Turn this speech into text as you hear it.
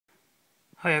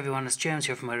Hi everyone, it's James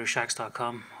here from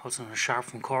IrishActs.com, also known as Sharp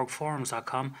from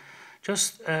KRONOS.com.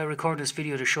 Just record this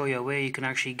video to show you a way you can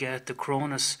actually get the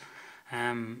KRONOS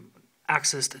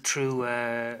accessed through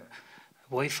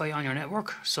Wi-Fi on your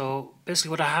network. So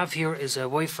basically what I have here is a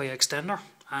Wi-Fi extender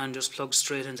and just plugs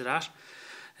straight into that.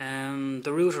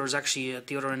 The router is actually at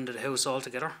the other end of the house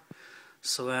altogether.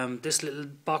 So this little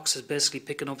box is basically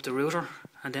picking up the router,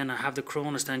 and then I have the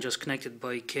KRONOS then just connected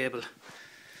by cable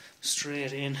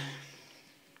straight in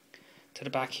to the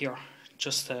back here,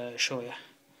 just to show you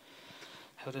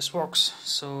how this works.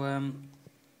 So as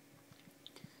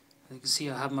you can see,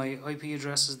 I have my IP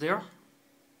addresses there,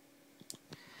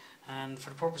 and for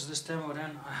the purpose of this demo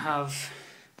then I have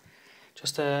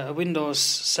just a Windows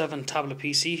 7 tablet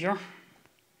PC here,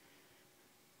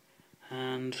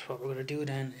 and what we're going to do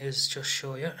then is just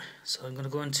show you. So I'm going to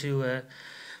go into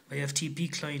my FTP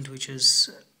client, which is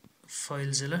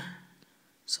FileZilla,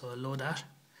 so I'll load that.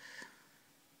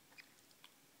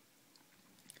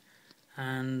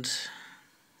 And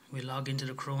we log into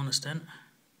the KRONOS then,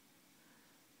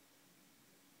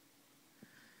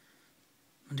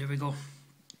 and there we go.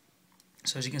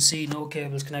 So as you can see, no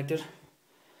cables connected,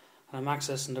 and I'm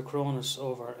accessing the KRONOS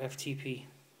over FTP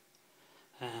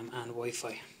and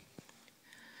Wi-Fi.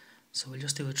 So we'll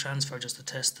just do a transfer just to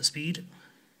test the speed.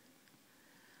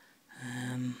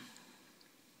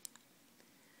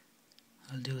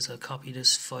 I'll do is I'll copy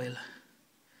this file.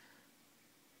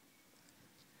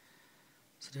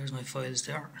 So there's my files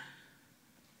there,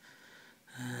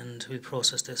 and we'll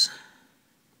process this.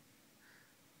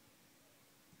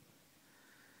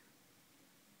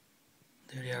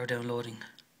 There they are downloading.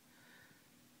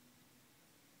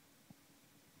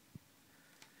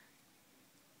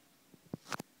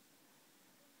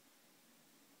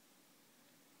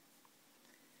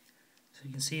 So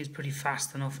you can see it's pretty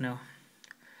fast enough now.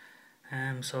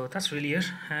 So that's really it.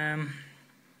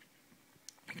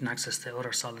 You can access the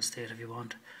other solid state if you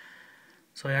want.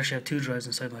 So I actually have two drives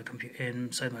inside my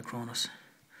KRONOS,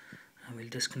 and we'll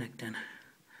disconnect then.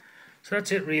 So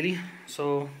that's it really.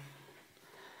 So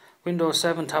Windows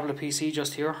 7 tablet PC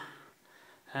just here,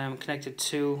 connected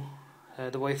to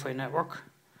the Wi-Fi network.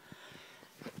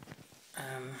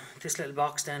 This little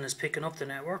box then is picking up the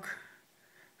network,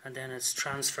 and then it's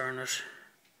transferring it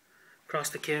across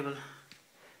the cable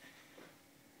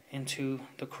into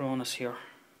the KRONOS here,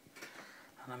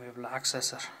 and I'm able to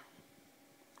access it.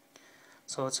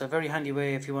 So it's a very handy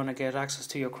way if you want to get access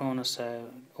to your KRONOS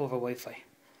over Wi-Fi.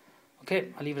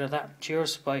 Okay, I'll leave it at that.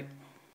 Cheers, bye.